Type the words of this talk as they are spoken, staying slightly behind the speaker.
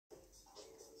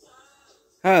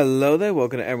Hello there,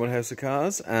 welcome to Emerald House of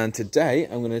Cars, and today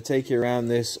I'm going to take you around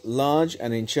this large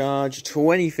and in charge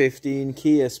 2015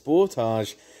 Kia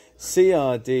Sportage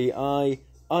CRDI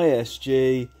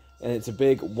ISG, and it's a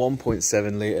big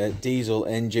 1.7 litre diesel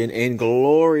engine in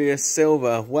glorious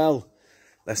silver. Well,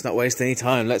 let's not waste any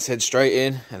time, let's head straight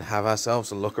in and have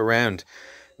ourselves a look around.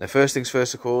 Now first things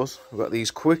first, of course, we've got these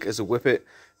quick as a whippet,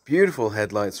 beautiful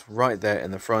headlights right there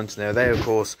in the front. Now they of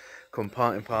course come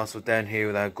part and parcel down here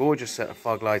with our gorgeous set of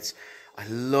fog lights. I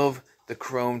love the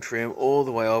chrome trim all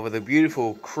the way over, the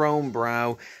beautiful chrome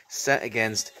brow set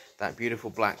against that beautiful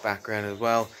black background as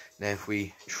well. Now if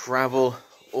we travel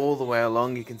all the way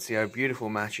along, you can see our beautiful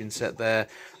matching set there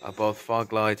of both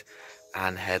fog light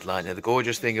and headlight. Now the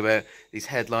gorgeous thing about these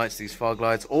headlights, these fog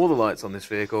lights, all the lights on this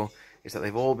vehicle is that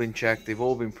they've all been checked, they've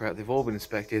all been prepped, they've all been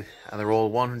inspected, and they're all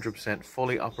 100%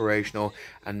 fully operational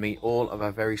and meet all of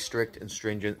our very strict and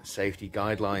stringent safety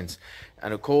guidelines.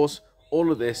 And of course,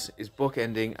 all of this is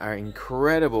bookending our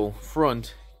incredible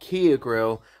front Kia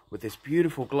grille with this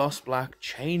beautiful gloss black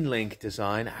chain link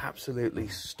design. Absolutely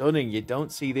stunning. You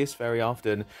don't see this very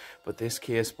often, but this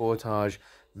Kia Sportage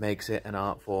makes it an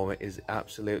art form. It is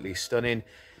absolutely stunning.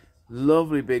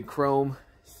 Lovely big chrome,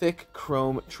 thick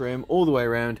chrome trim all the way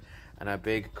around, and our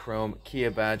big chrome Kia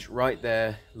badge right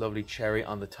there, lovely cherry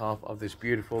on the top of this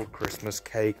beautiful Christmas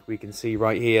cake we can see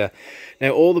right here. Now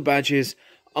all the badges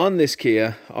on this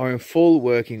Kia are in full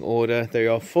working order, they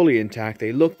are fully intact,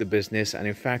 they look the business, and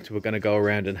in fact we're going to go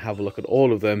around and have a look at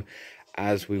all of them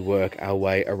as we work our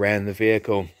way around the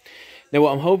vehicle. Now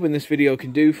what I'm hoping this video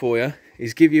can do for you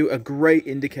is give you a great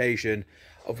indication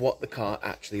of what the car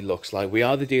actually looks like. We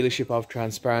are the dealership of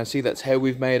transparency. That's how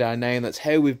we've made our name, that's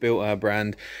how we've built our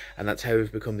brand, and that's how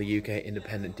we've become the UK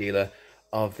Independent Dealer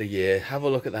of the Year. Have a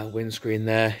look at that windscreen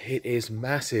there. It is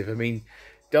massive. I mean,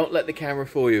 don't let the camera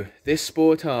fool you. This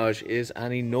Sportage is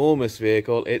an enormous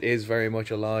vehicle. It is very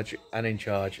much a large and in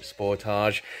charge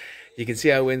Sportage. You can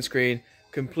see our windscreen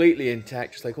completely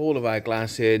intact, just like all of our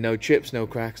glass here. No chips, no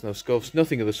cracks, no scuffs,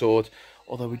 nothing of the sort.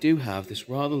 Although we do have this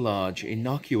rather large,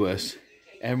 innocuous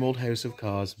Emerald House of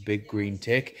Cars big green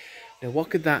tick. Now what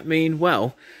could that mean?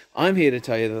 Well, I'm here to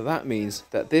tell you that that means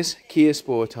that this Kia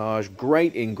Sportage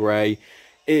great in grey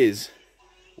is,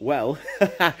 well,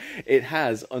 it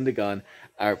has undergone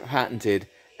our patented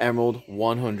Emerald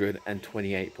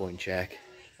 128 point check.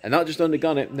 And not just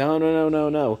undergone it,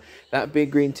 no. That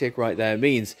big green tick right there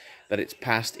means that it's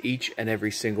passed each and every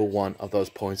single one of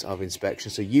those points of inspection.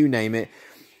 So you name it,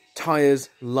 tyres,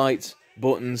 lights,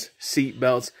 buttons, seat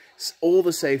belts, all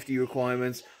the safety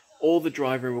requirements, all the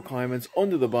driving requirements,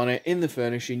 under the bonnet, in the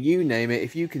furnishing, you name it.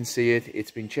 If you can see it, it's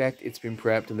been checked, it's been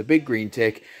prepped, and the big green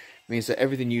tick means that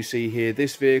everything you see here,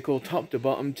 this vehicle, top to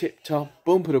bottom, tip top,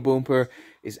 bumper to bumper,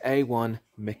 is A1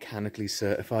 mechanically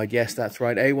certified. Yes, that's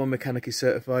right, A1 mechanically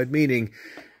certified, meaning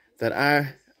that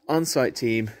our on-site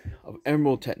team of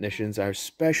Emerald technicians, our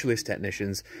specialist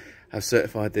technicians, have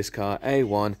certified this car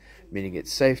A1, meaning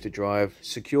it's safe to drive,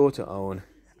 secure to own,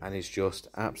 and is just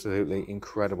absolutely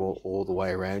incredible all the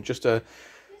way around. Just a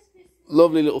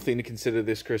lovely little thing to consider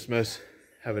this Christmas,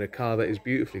 having a car that is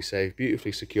beautifully safe,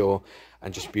 beautifully secure,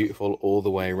 and just beautiful all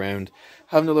the way around.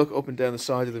 Having a look up and down the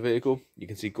side of the vehicle, you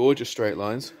can see gorgeous straight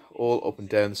lines all up and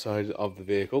down the side of the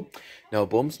vehicle. No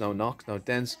bumps, no knocks, no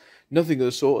dents, nothing of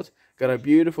the sort. Got a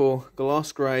beautiful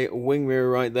gloss grey wing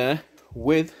mirror right there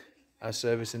with a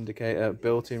service indicator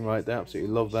built in right there.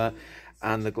 Absolutely love that.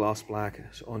 And the gloss black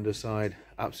underside,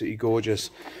 absolutely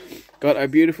gorgeous. Got our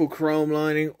beautiful chrome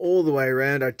lining all the way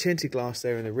around, our tinted glass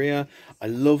there in the rear. I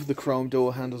love the chrome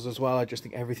door handles as well. I just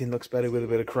think everything looks better with a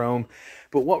bit of chrome.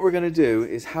 But what we're going to do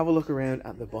is have a look around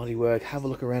at the bodywork, have a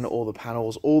look around at all the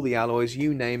panels, all the alloys,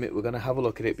 you name it. We're going to have a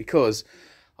look at it because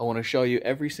I want to show you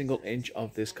every single inch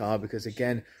of this car, because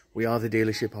again, we are the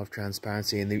dealership of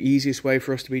transparency, and the easiest way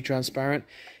for us to be transparent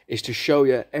is to show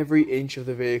you every inch of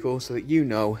the vehicle so that you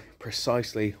know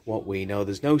precisely what we know.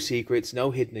 There's no secrets,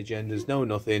 no hidden agendas, no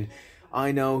nothing.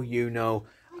 I know, you know,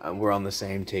 and we're on the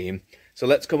same team. So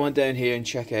let's come on down here and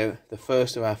check out the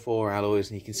first of our 4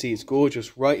 alloys, and you can see it's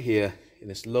gorgeous right here in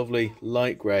this lovely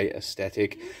light grey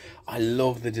aesthetic. I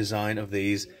love the design of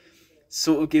these.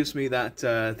 Sort of gives me that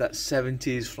that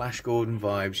 70s Flash Gordon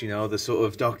vibes, you know, the sort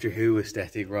of Doctor Who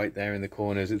aesthetic right there in the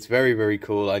corners. It's very, very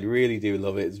cool. I really do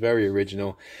love it. It's very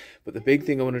original. But the big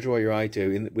thing I want to draw your eye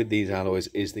to with these alloys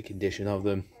is the condition of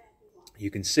them. You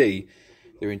can see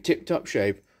they're in tip-top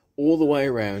shape all the way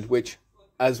around, which,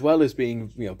 as well as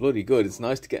being, you know, bloody good, it's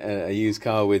nice to get a used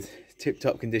car with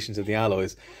tip-top conditions of the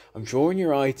alloys. I'm drawing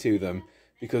your eye to them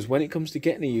because when it comes to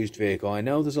getting a used vehicle, I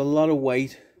know there's a lot of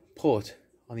weight put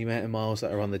on the amount of miles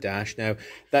that are on the dash. Now,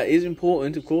 that is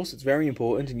important, of course, it's very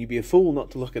important, and you'd be a fool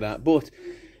not to look at that, but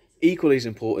equally as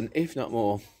important, if not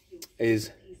more,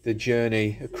 is the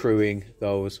journey accruing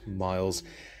those miles.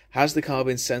 Has the car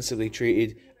been sensibly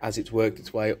treated as it's worked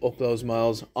its way up those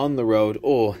miles on the road,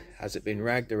 or has it been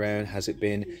ragged around? Has it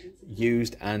been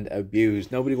used and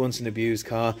abused? Nobody wants an abused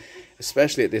car,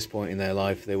 especially at this point in their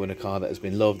life. They want a car that has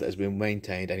been loved, that has been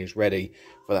maintained, and is ready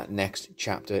for that next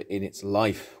chapter in its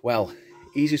life. Well,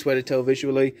 easiest way to tell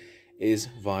visually is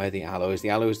via the alloys.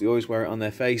 The alloys, they always wear it on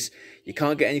their face. You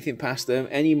can't get anything past them.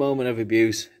 Any moment of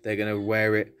abuse, they're going to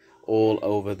wear it all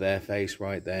over their face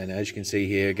right there. And as you can see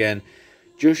here again,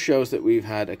 just shows that we've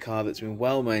had a car that's been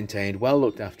well maintained, well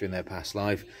looked after in their past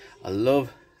life. I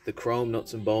love the chrome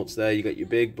nuts and bolts there. You got your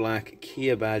big black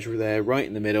Kia badge there right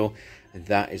in the middle, and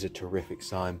that is a terrific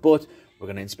sign. But we're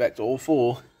going to inspect all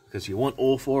four, because you want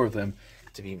all four of them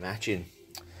to be matching.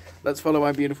 Let's follow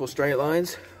our beautiful straight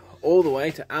lines all the way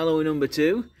to alloy number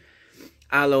 2,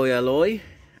 alloy,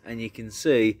 and you can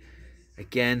see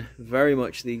again very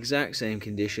much the exact same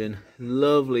condition.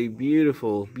 Lovely,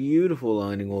 beautiful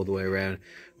lining all the way around.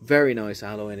 Very nice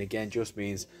alloy, and again just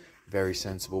means very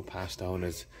sensible past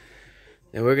owners.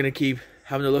 Now we're going to keep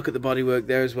having a look at the bodywork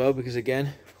there as well, because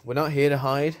again, we're not here to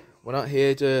hide. We're not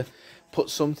here to put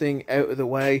something out of the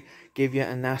way, give you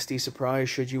a nasty surprise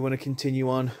should you want to continue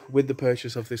on with the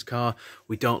purchase of this car.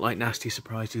 We don't like nasty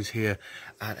surprises here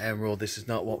at Emerald. This is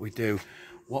not what we do.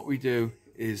 What we do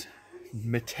is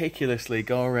meticulously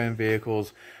go around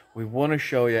vehicles. We want to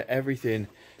show you everything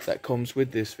that comes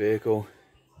with this vehicle,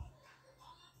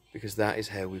 because that is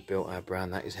how we've built our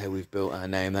brand, that is how we've built our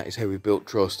name, that is how we've built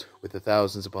trust with the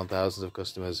thousands upon thousands of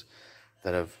customers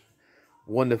that have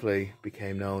wonderfully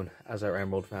became known as our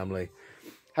Emerald family.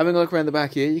 Having a look around the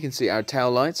back here, you can see our tail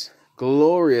lights,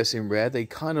 glorious in red. They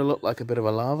kind of look like a bit of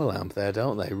a lava lamp there,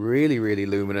 don't they? Really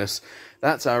luminous.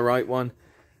 That's our right one,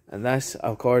 and this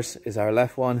of course is our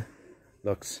left one.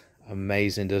 Looks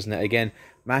amazing, doesn't it? Again,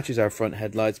 matches our front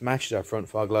headlights, matches our front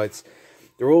fog lights.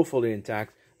 They're all fully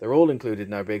intact. They're all included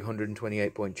in our big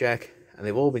 128-point check, and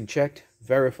they've all been checked,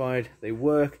 verified, they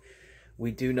work.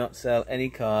 We do not sell any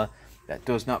car that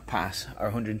does not pass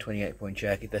our 128-point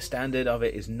check. If the standard of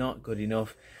it is not good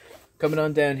enough. Coming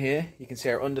on down here, you can see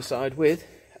our underside with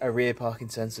our rear parking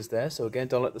sensors there. So again,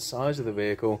 don't let the size of the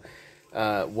vehicle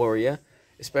worry you,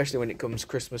 especially when it comes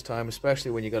Christmas time, especially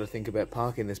when you got to think about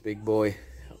parking this big boy.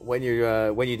 When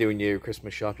you're doing your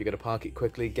Christmas shop, you got to park it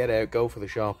quickly, get out, go for the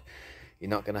shop. You're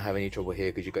not going to have any trouble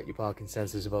here, because you've got your parking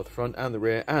sensors about the front and the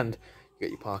rear, and you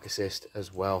got your park assist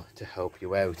as well to help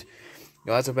you out.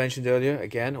 Now, as I mentioned earlier,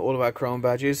 again, all of our chrome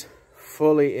badges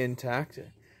fully intact.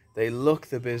 They look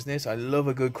the business. I love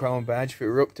a good chrome badge. If it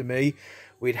were up to me,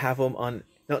 we'd have them on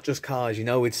not just cars, you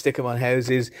know, we'd stick them on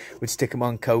houses, we'd stick them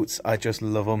on coats. I just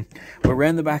love them. We're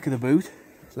around the back of the boot.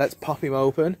 Let's pop him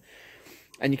open,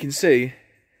 and you can see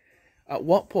at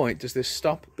what point does this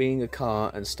stop being a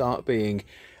car and start being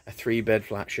a 3-bed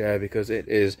flat share, because it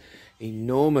is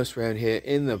enormous round here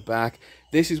in the back.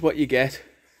 This is what you get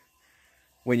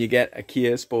when you get a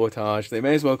Kia Sportage. They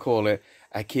may as well call it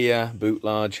a Kia Boot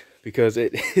Large, because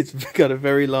it's got a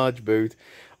very large boot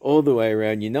all the way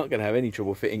around. You're not going to have any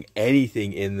trouble fitting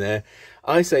anything in there.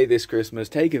 I say this Christmas,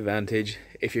 take advantage.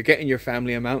 If you're getting your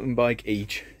family a mountain bike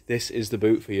each, this is the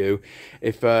boot for you.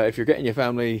 If you're getting your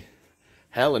family,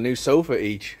 hell, a new sofa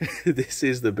each, this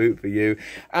is the boot for you.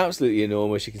 Absolutely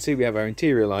enormous. You can see we have our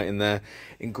interior light in there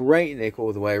in great nick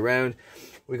all the way around.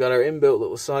 We got our inbuilt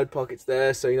little side pockets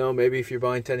there, so you know, maybe if you're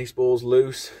buying tennis balls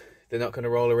loose, they're not going to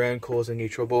roll around causing you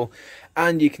trouble.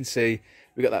 And you can see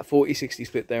we got that 40-60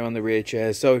 split there on the rear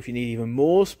chairs, so if you need even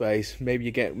more space, maybe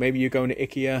you're going to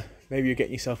IKEA, maybe you're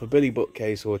getting yourself a Billy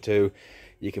bookcase or two,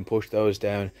 you can push those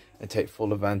down and take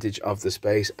full advantage of the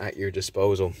space at your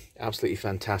disposal. Absolutely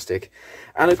fantastic.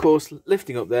 And of course,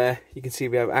 lifting up there, you can see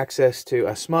we have access to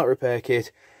a smart repair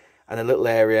kit and a little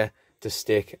area to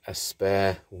stick a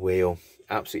spare wheel.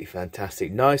 Absolutely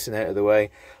fantastic. Nice and out of the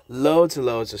way. Loads and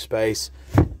loads of space.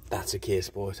 That's a Kia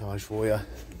Sportage for you.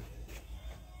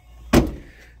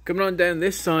 Coming on down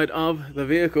this side of the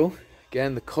vehicle,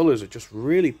 again, the colours are just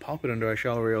really popping under our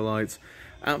show reel lights.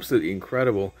 Absolutely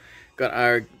incredible. Got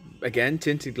our, again,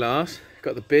 tinted glass.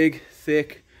 Got the big,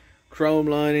 thick chrome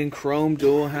lining, chrome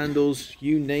door handles.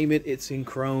 You name it, it's in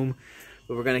chrome.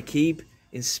 But we're going to keep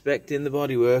inspecting the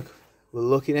bodywork. We're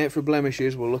looking out for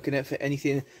blemishes. We're looking out for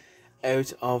anything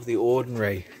out of the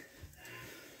ordinary.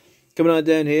 Coming on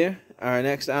down here, our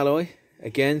next alloy.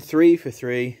 Again, 3 for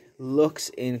 3. Looks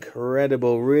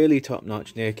incredible. Really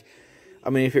top-notch nick.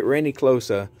 I mean, if it were any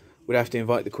closer, we'd have to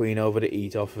invite the Queen over to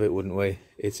eat off of it, wouldn't we?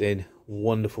 It's in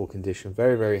wonderful condition.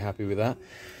 Very, very happy with that.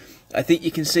 I think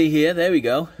you can see here, there we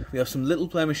go, we have some little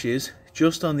blemishes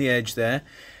just on the edge there.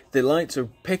 The lights are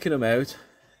picking them out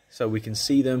so we can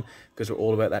see them, because we're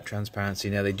all about that transparency.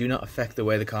 Now, they do not affect the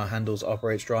way the car handles,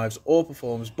 operates, drives, or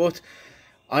performs, but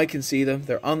I can see them.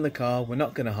 They're on the car. We're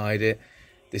not going to hide it.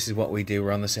 This is what we do.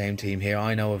 We're on the same team here.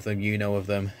 I know of them, you know of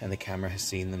them, and the camera has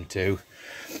seen them too.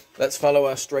 Let's follow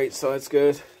our straight side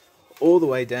skirt all the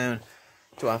way down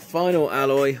to our final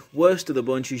alloy. Worst of the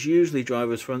bunch is usually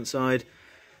driver's front side.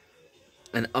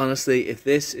 And honestly, if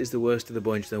this is the worst of the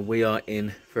bunch, then we are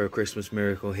in for a Christmas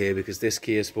miracle here, because this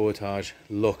Kia Sportage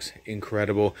looks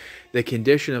incredible. The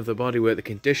condition of the bodywork, the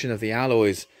condition of the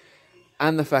alloys,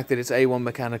 and the fact that it's A1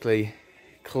 mechanically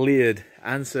cleared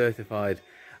and certified.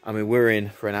 I mean, we're in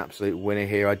for an absolute winner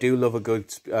here. I do love a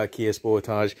good Kia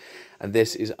Sportage, and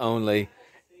this is only,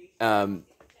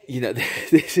 you know,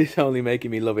 this is only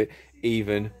making me love it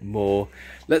even more.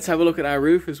 Let's have a look at our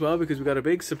roof as well, because we've got a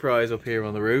big surprise up here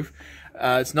on the roof.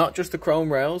 It's not just the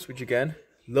chrome rails, which again,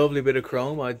 lovely bit of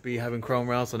chrome. I'd be having chrome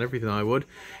rails on everything I would.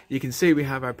 You can see we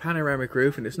have our panoramic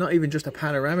roof, and it's not even just a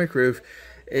panoramic roof,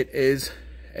 it is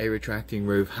a retracting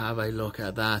roof. Have a look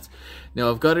at that.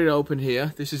 Now, I've got it open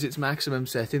here. This is its maximum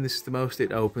setting. This is the most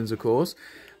it opens, of course.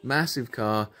 Massive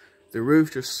car. The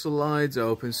roof just slides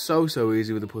open so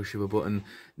easy with the push of a button.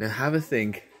 Now, have a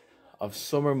think of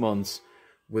summer months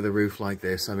with a roof like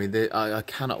this. I mean, I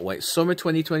cannot wait. Summer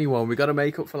 2021, we got to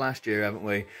make up for last year, haven't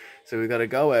we? So we've got to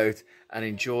go out and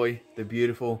enjoy the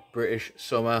beautiful British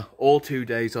summer, all 2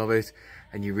 days of it,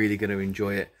 and you're really going to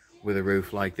enjoy it with a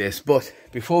roof like this. But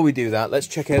before we do that, let's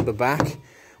check out the back.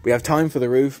 We have time for the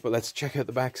roof, but let's check out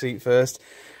the back seat first.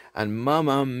 And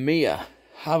mamma mia,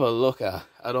 have a look at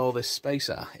all this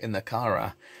spacer in the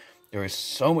car. There is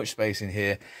so much space in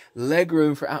here. Leg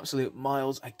room for absolute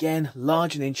miles. Again,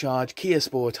 large and in charge. Kia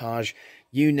Sportage.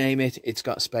 You name it, it's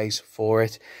got space for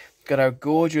it. Got our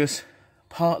gorgeous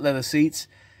part leather seats.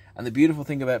 And the beautiful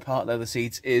thing about part leather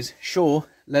seats is, sure,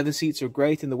 leather seats are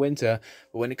great in the winter,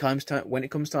 but when it comes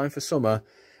time for summer,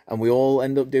 and we all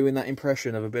end up doing that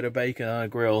impression of a bit of bacon on a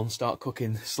grill and start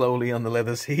cooking slowly on the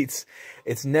leather seats,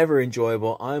 it's never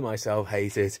enjoyable. I myself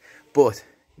hate it, but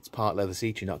it's part leather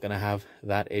seats. You're not going to have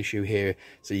that issue here.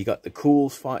 So you got the cool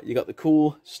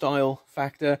style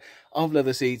factor of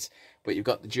leather seats, but you've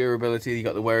got the durability, you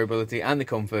got the wearability, and the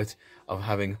comfort of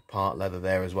having part leather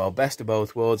there as well. Best of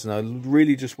both worlds. And I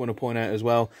really just want to point out as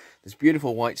well, this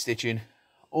beautiful white stitching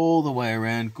all the way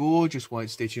around. Gorgeous white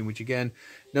stitching, which again,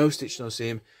 no stitch, no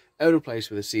seam, out of place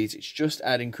with the seats. It's just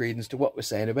adding credence to what we're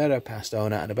saying about our past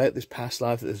owner and about this past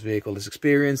life that this vehicle has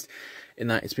experienced, in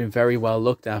that it's been very well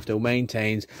looked after,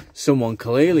 maintained. Someone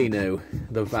clearly knew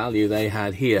the value they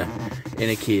had here in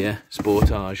a Kia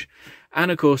Sportage.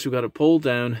 And of course, we've got a pull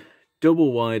down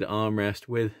double wide armrest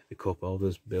with the cup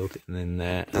holders built in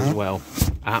there as well.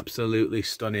 Absolutely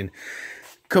stunning.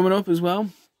 Coming up as well,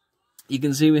 you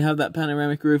can see we have that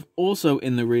panoramic roof also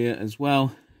in the rear as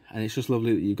well. And it's just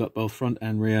lovely that you've got both front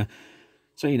and rear.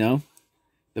 So, you know,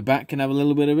 the back can have a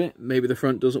little bit of it. Maybe the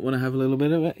front doesn't want to have a little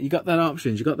bit of it. You got that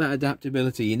options. You got that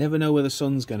adaptability. You never know where the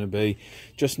sun's going to be.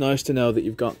 Just nice to know that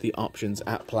you've got the options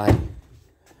at play.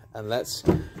 And let's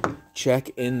check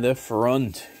in the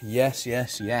front. Yes,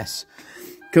 yes, yes.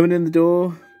 Coming in the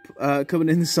door, coming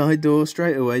in the side door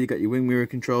straight away, you got your wing mirror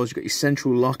controls. You got your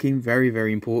central locking, very,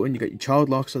 very important. You got your child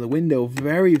locks on the window,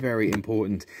 very, very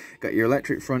important. Got your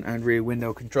electric front and rear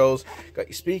window controls. Got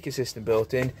your speaker system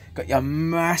built in. Got your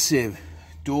massive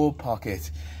door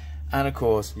pocket, and of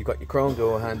course you've got your chrome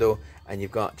door handle, and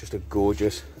you've got just a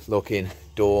gorgeous looking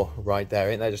door right there.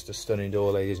 Ain't that just a stunning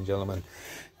door, ladies and gentlemen?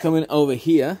 Coming over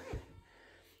here,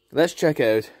 let's check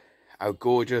out our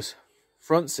gorgeous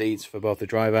front seats for both the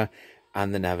driver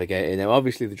and the navigator. Now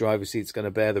obviously the driver's seat's going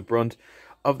to bear the brunt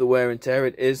of the wear and tear.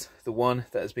 It is the one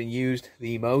that has been used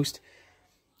the most,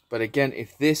 but again,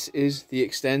 if this is the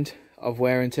extent of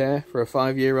wear and tear for a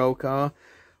 5-year-old car,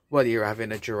 well, you're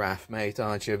having a giraffe, mate,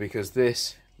 aren't you? Because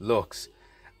this looks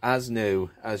as new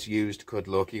as used could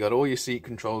look. You got all your seat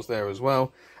controls there as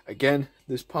well. Again,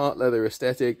 this part leather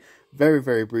aesthetic, very,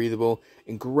 very breathable,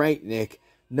 in great nick,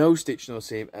 no stitch, no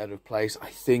seam out of place. I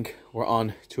think we're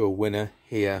on to a winner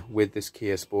here with this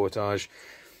Kia Sportage.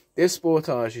 This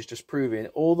Sportage is just proving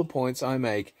all the points I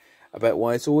make about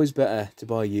why it's always better to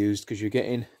buy used, because you're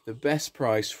getting the best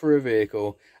price for a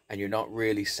vehicle and you're not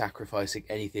really sacrificing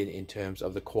anything in terms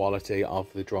of the quality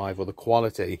of the drive or the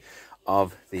quality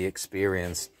of the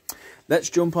experience. Let's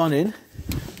jump on in,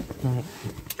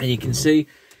 and you can see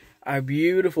our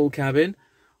beautiful cabin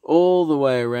all the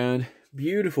way around.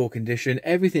 Beautiful condition.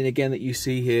 Everything again that you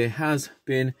see here has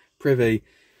been privy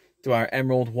to our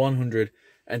Emerald 100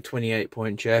 and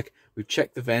 28-point check. We've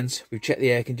checked the vents, we've checked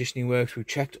the air conditioning works, we've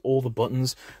checked all the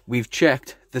buttons, we've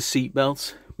checked the seat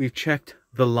belts, we've checked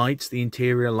the lights, the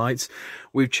interior lights,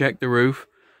 we've checked the roof,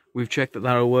 we've checked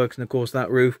that all works, and of course that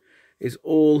roof is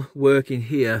all working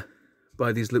here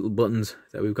by these little buttons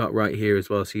that we've got right here as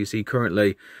well. So you see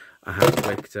currently I have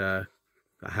clicked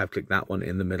that one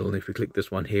in the middle, and if we click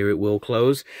this one here it will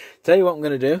close. Tell you what I'm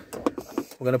going to do,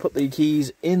 we're going to put the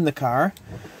keys in the car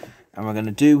and we're going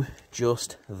to do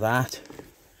just that.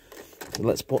 So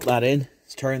let's put that in,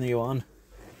 let's turn you on,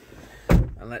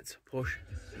 and let's push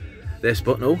this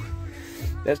button. Oh,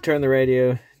 let's turn the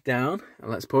radio down and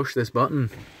let's push this button.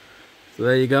 So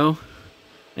there you go,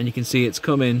 and you can see it's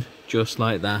coming just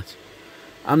like that.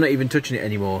 I'm not even touching it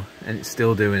anymore and it's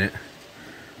still doing it.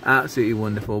 Absolutely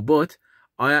wonderful. But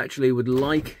I actually would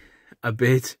like a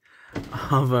bit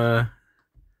of a...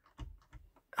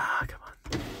 come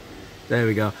on. There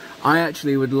we go. I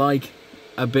actually would like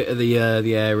a bit of the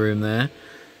air room there.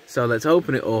 So let's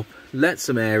open it up, let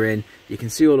some air in. You can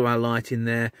see all of our lighting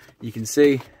there. You can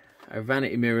see our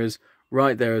vanity mirrors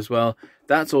right there as well.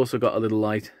 That's also got a little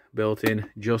light built in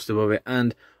just above it,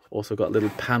 and also got a little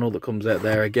panel that comes out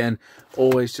there. Again,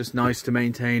 always just nice to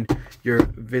maintain your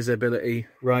visibility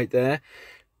right there.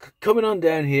 Coming on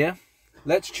down here,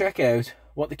 let's check out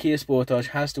what the Kia Sportage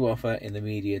has to offer in the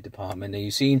media department. Now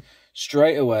you've seen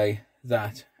straight away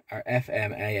that our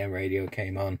FM AM radio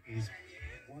came on.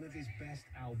 One of his best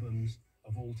albums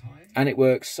of all time. And it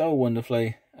works so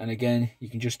wonderfully. And again, you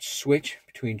can just switch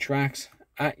between tracks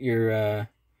at your,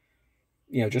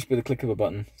 you know, just with a click of a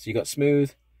button. So you got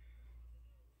smooth,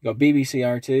 you got BBC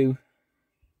R2, you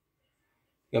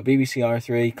got BBC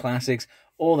R3, classics,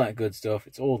 all that good stuff.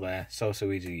 It's all there, so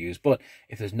easy to use. But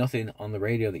if there's nothing on the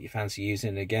radio that you fancy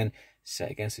using, again,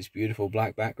 set against this beautiful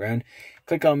black background,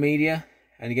 click on media,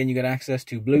 and again you got access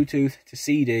to Bluetooth, to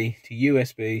CD, to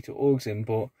USB, to aux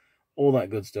input, all that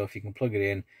good stuff. You can plug it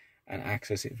in and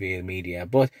access it via media.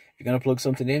 But if you're going to plug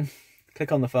something in,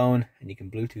 click on the phone and you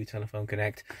can Bluetooth telephone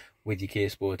connect with your Kia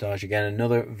Sportage. Again,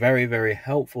 another very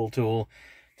helpful tool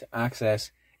to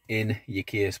access in your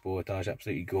Kia Sportage.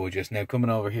 Absolutely gorgeous. Now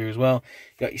coming over here as well,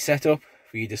 you got your setup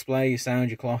for your display, your sound,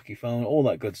 your clock, your phone, all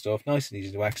that good stuff. Nice and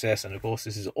easy to access, and of course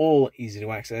this is all easy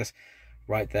to access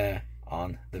right there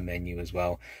on the menu as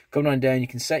well. Coming on down, you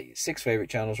can set your 6 favorite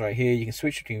channels right here. You can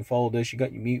switch between folders. You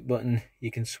got your mute button.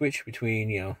 You can switch between,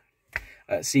 you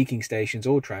know, seeking stations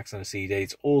or tracks on a CD.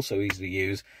 It's also easy to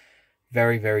use.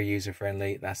 Very user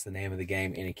friendly. That's the name of the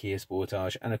game in a Kia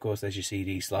Sportage. And of course there's your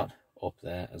CD slot up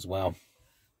there as well.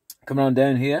 Coming on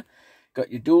down here, got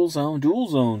your dual zone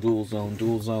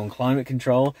climate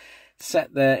control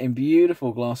set there in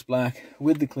beautiful gloss black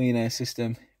with the clean air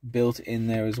system built in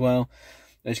there as well.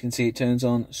 As you can see, it turns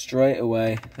on straight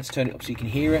away. Let's turn it up so you can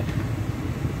hear it.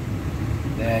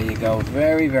 There you go.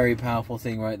 Very powerful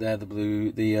thing right there.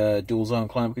 The dual zone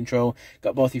climate control.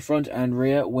 Got both your front and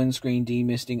rear windscreen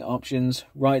demisting options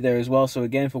right there as well. So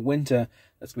again, for winter,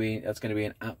 that's going to be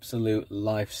an absolute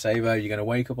lifesaver. You're going to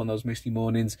wake up on those misty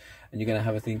mornings and you're going to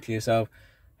have a think to yourself,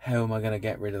 how am I going to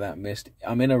get rid of that mist?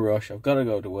 I'm in a rush. I've got to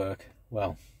go to work.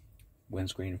 Well,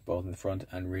 windscreen both in the front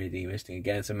and rear demisting.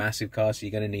 Again, it's a massive car, so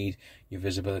you're going to need your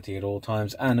visibility at all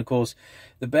times. And of course,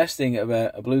 the best thing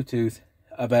about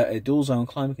a dual zone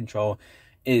climate control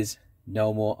is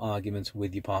no more arguments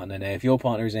with your partner. Now, if your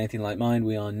partner is anything like mine,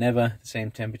 we are never the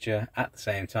same temperature at the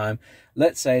same time.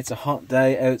 Let's say it's a hot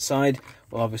day outside.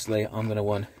 Well, obviously, I'm going to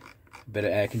want a bit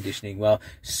of air conditioning. Well,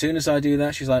 as soon as I do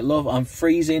that, she's like, love, I'm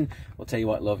freezing. Well, tell you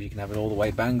what, love, you can have it all the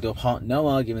way banged up hot. No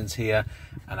arguments here.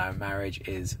 And our marriage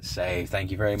is saved. Thank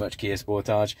you very much, Kia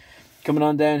Sportage. Coming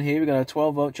on down here, we've got a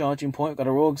 12-volt charging point. We've got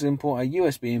our aux input, our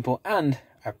USB input, and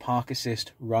our park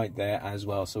assist right there as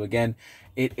well. So again,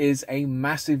 it is a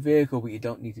massive vehicle, but you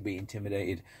don't need to be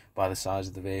intimidated by the size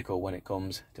of the vehicle when it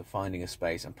comes to finding a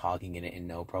space and parking in it in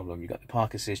no problem. You've got the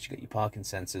park assist, you've got your parking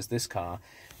sensors. This car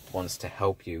wants to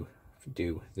help you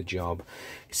do the job.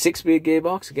 6-speed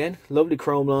gearbox, again, lovely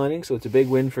chrome lining, so it's a big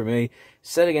win for me.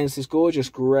 Set against this gorgeous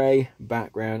grey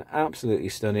background, absolutely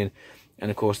stunning. And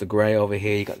of course the grey over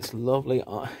here, you got this lovely,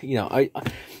 you know,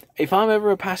 if I'm ever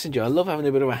a passenger, I love having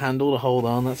a bit of a handle to hold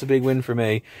on. That's a big win for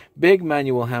me. Big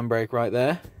manual handbrake right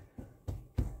there.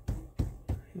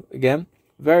 Again,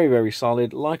 very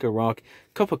solid, like a rock.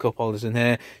 Couple cup holders in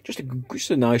here. Just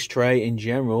a nice tray in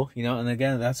general, you know. And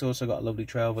again, that's also got a lovely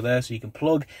tray over there, so you can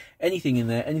plug anything in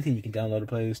there, anything you can download a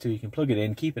playlist to. You can plug it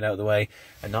in, keep it out of the way,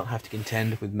 and not have to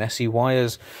contend with messy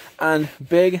wires. And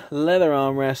big leather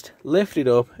armrest, lift it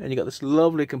up, and you got this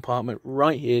lovely compartment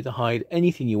right here to hide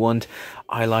anything you want.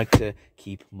 I like to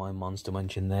keep my Monster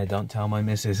Munch in there. Don't tell my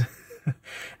missus.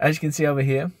 As you can see over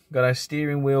here, got our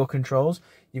steering wheel controls.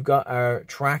 You've got our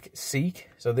track seek.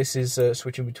 So this is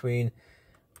switching between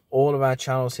all of our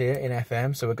channels here in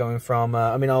FM. So we're going from,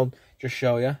 I'll just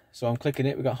show you. So I'm clicking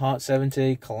it. We've got Heart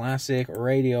 70, Classic,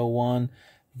 Radio 1.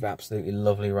 Absolutely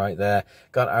lovely right there.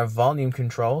 Got our volume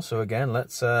control. So again,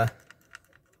 let's...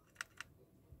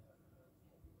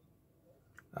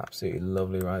 absolutely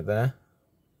lovely right there.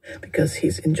 Because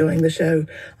he's enjoying the show.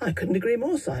 I couldn't agree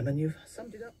more, Simon. You've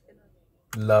summed it up.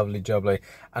 Lovely jubbly.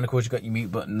 And of course you've got your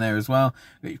mute button there as well.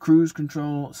 You've got your cruise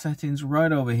control settings right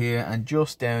over here, and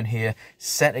just down here,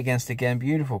 set against, again,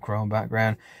 beautiful chrome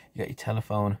background. You got your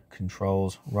telephone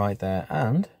controls right there,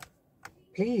 and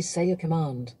please say your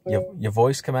command. Your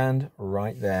voice command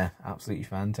right there. Absolutely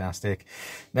fantastic.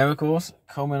 Now, of course,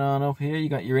 coming on up here, you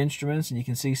got your instruments, and you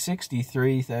can see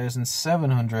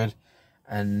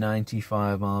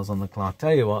 63,795 miles on the clock.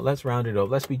 Tell you what, let's round it up.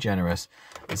 Let's be generous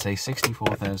and say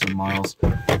 64,000 miles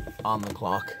on the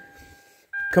clock.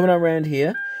 Coming on around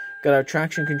here, got our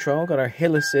traction control, got our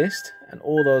hill assist, and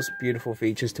all those beautiful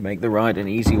features to make the ride an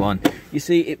easy one. You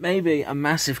see, it may be a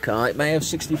massive car, it may have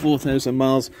 64,000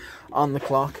 miles on the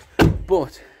clock,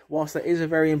 but whilst that is a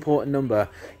very important number,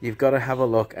 you've got to have a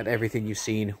look at everything you've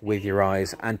seen with your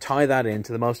eyes and tie that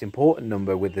into the most important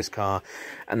number with this car,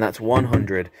 and that's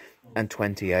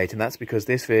 128. And that's because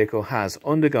this vehicle has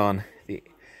undergone the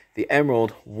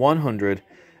Emerald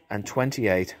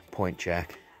 128 point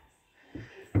check.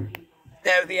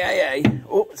 Now the AA,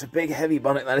 oh, it's a big heavy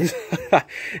bonnet that is.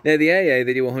 Now the AA,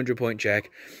 they do a 100-point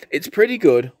check. It's pretty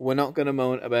good. We're not going to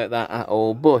moan about that at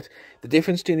all. But the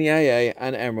difference between the AA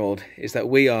and Emerald is that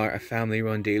we are a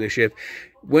family-run dealership.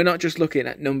 We're not just looking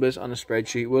at numbers on a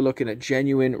spreadsheet. We're looking at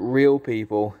genuine, real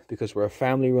people, because we're a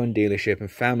family-run dealership,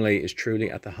 and family is truly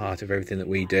at the heart of everything that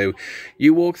we do.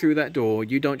 You walk through that door,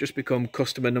 you don't just become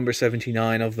customer number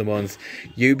 79 of the month.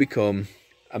 You become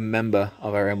a member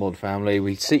of our Emerald family.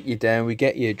 We sit you down, we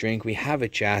get you a drink, we have a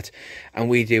chat, and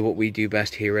we do what we do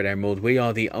best here at Emerald. We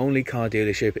are the only car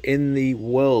dealership in the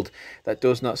world that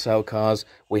does not sell cars.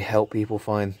 We help people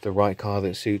find the right car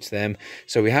that suits them.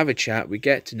 So we have a chat, we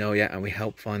get to know you, and we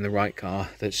help find the right car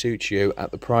that suits you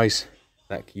at the price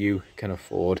that you can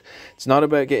afford. It's not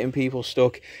about getting people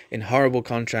stuck in horrible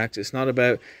contracts. It's not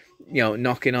about, you know,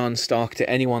 knocking on stock to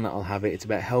anyone that'll have it. It's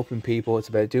about helping people, it's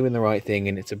about doing the right thing,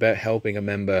 and it's about helping a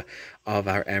member of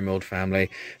our Emerald family.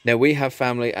 Now, we have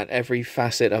family at every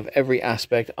facet of every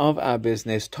aspect of our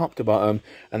business, top to bottom,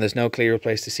 and there's no clearer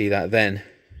place to see that than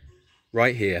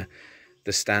right here,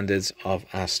 the standards of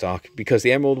our stock. Because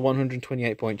the Emerald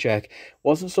 128 point check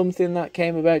wasn't something that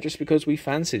came about just because we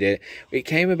fancied it. It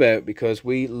came about because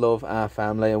we love our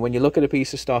family, and when you look at a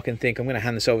piece of stock and think, I'm going to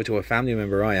hand this over to a family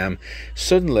member,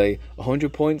 suddenly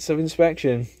 100 points of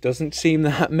inspection doesn't seem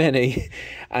that many.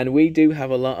 And we do have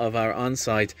a lot of our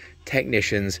on-site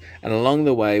technicians, and along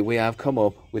the way we have come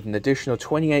up with an additional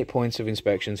 28 points of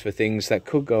inspections for things that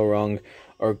could go wrong,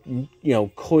 or, you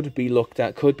know, could be looked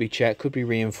at, could be checked, could be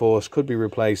reinforced, could be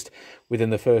replaced within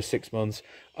the first 6 months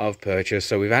of purchase.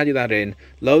 So we've added that in,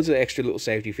 loads of extra little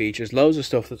safety features, loads of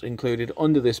stuff that's included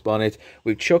under this bonnet.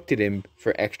 We've chucked it in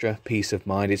for extra peace of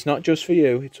mind. It's not just for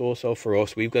you, it's also for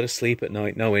us. We've got to sleep at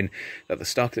night knowing that the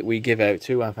stock that we give out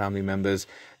to our family members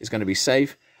is going to be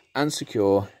safe and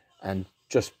secure and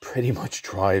just pretty much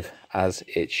drive as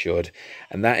it should.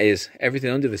 And that is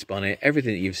everything under this bonnet,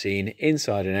 everything that you've seen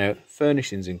inside and out,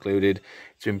 furnishings included.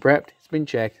 It's been prepped, it's been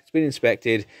checked, it's been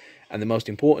inspected, and the most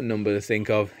important number to think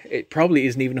of, it probably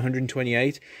isn't even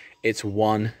 128, it's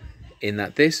 1, in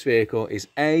that this vehicle is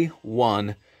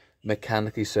A1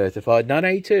 mechanically certified, not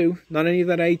A2, not any of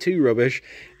that A2 rubbish.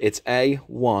 It's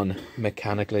A1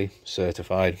 mechanically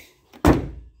certified.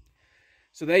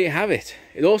 So there you have it.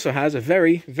 It also has a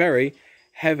very, very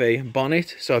heavy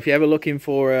bonnet, so if you're ever looking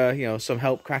for you know, some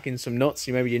help cracking some nuts,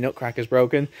 maybe your nut cracker's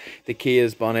broken, the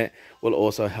Kia's bonnet will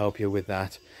also help you with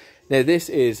that. Now, this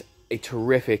is a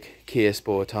terrific Kia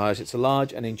Sportage. It's a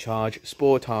large and in charge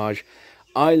Sportage.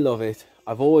 I love it.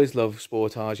 I've always loved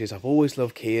Sportages. I've always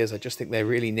loved Kias. I just think they're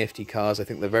really nifty cars. I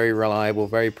think they're very reliable,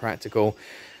 very practical.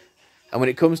 And when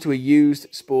it comes to a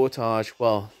used Sportage,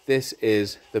 well, this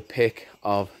is the pick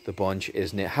of the bunch,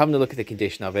 isn't it? Having a look at the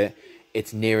condition of it,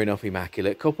 it's near enough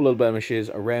immaculate. Couple of blemishes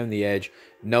around the edge,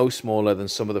 no smaller than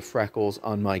some of the freckles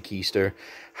on my keister.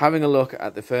 Having a look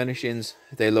at the furnishings,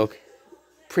 they look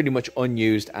pretty much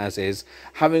unused as is.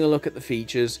 Having a look at the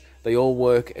features, they all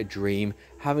work a dream.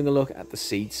 Having a look at the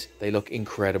seats, they look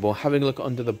incredible. Having a look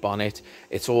under the bonnet,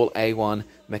 it's all A1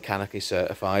 mechanically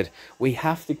certified. We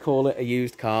have to call it a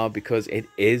used car because it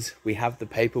is. We have the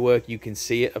paperwork, you can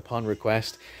see it upon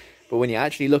request. But when you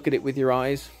actually look at it with your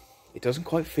eyes, it doesn't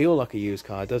quite feel like a used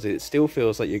car, does it? It still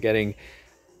feels like you're getting,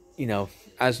 you know,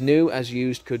 as new as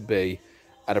used could be,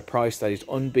 at a price that is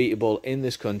unbeatable in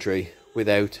this country,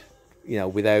 without, you know,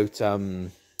 without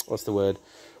what's the word?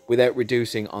 Without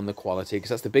reducing on the quality, because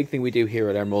that's the big thing we do here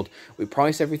at Emerald. We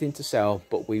price everything to sell,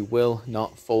 but we will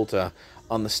not falter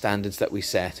on the standards that we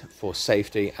set for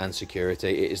safety and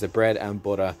security. It is the bread and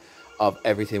butter of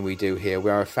everything we do here.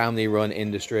 We are a family-run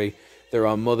industry. There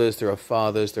are mothers, there are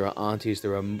fathers, there are aunties,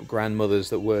 there are grandmothers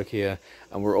that work here,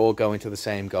 and we're all going to the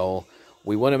same goal.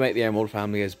 We want to make the Emerald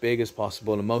family as big as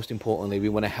possible, and most importantly, we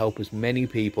want to help as many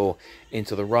people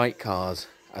into the right cars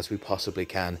as we possibly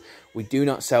can. We do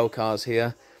not sell cars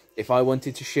here. If I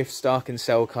wanted to shift stock and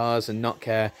sell cars and not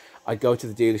care, I'd go to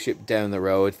the dealership down the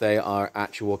road. They are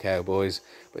actual cowboys,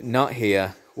 but not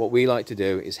here. What we like to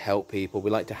do is help people.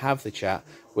 We like to have the chat.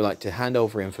 We like to hand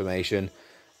over information,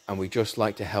 and we just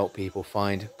like to help people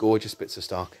find gorgeous bits of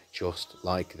stock just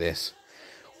like this.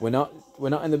 We're not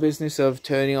in the business of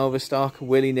turning over stock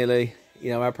willy-nilly. You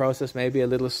know, our process may be a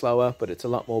little slower, but it's a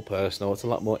lot more personal, it's a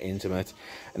lot more intimate.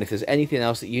 And if there's anything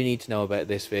else that you need to know about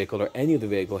this vehicle or any other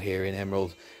vehicle here in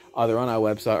Emerald, either on our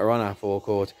website or on our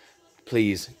forecourt,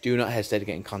 please do not hesitate to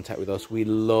get in contact with us. We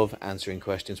love answering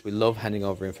questions, we love handing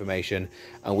over information,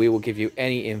 and we will give you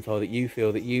any info that you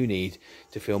feel that you need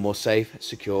to feel more safe,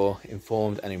 secure,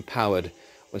 informed and empowered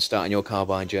when starting your car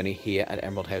buying journey here at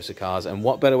Emerald House of Cars. And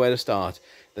what better way to start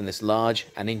than this large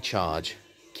and in charge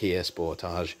Kia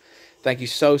Sportage. Thank you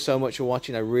so much for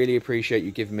watching. I really appreciate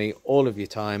you giving me all of your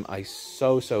time. I'm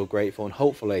so grateful, and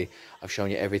hopefully I've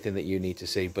shown you everything that you need to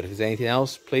see. But if there's anything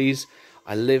else, please,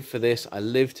 I live for this. I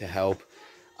live to help.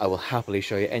 I will happily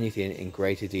show you anything in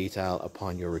greater detail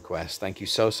upon your request. Thank you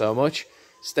so much.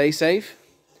 Stay safe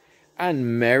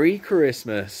and Merry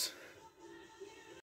Christmas.